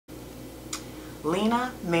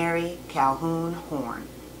Lena Mary Calhoun Horne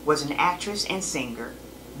was an actress and singer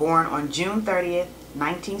born on June 30th,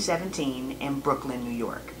 1917 in Brooklyn, New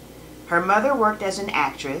York. Her mother worked as an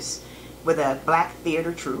actress with a black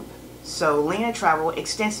theater troupe, so Lena traveled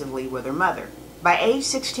extensively with her mother. By age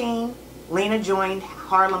 16, Lena joined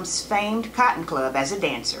Harlem's famed Cotton Club as a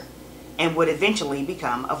dancer and would eventually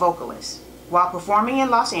become a vocalist. While performing in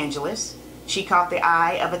Los Angeles, she caught the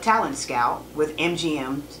eye of a talent scout with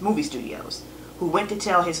MGM's movie studios, who went to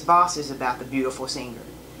tell his bosses about the beautiful singer.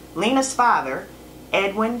 Lena's father,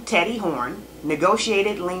 Edwin Teddy Horne,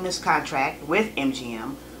 negotiated Lena's contract with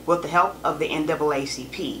MGM with the help of the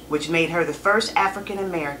NAACP, which made her the first African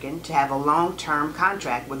American to have a long-term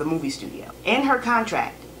contract with a movie studio. In her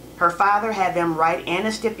contract, her father had them write in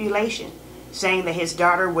a stipulation saying that his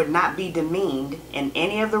daughter would not be demeaned in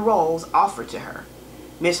any of the roles offered to her.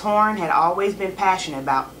 Miss Horne had always been passionate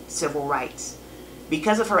about civil rights.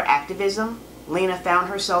 Because of her activism, Lena found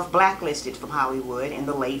herself blacklisted from Hollywood in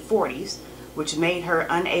the late 40s, which made her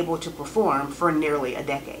unable to perform for nearly a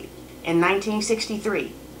decade. In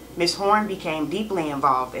 1963, Miss Horne became deeply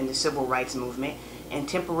involved in the civil rights movement and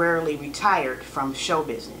temporarily retired from show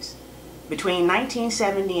business. Between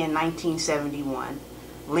 1970 and 1971,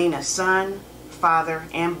 Lena's son, father,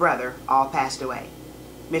 and brother all passed away.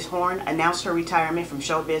 Miss Horne announced her retirement from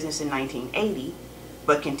show business in 1980,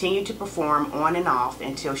 but continued to perform on and off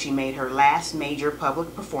until she made her last major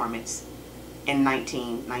public performance in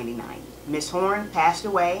 1999. Miss Horne passed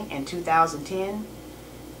away in 2010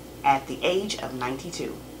 at the age of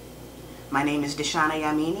 92. My name is DeShawna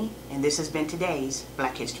Yamini, and this has been today's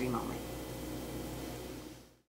Black History Moment.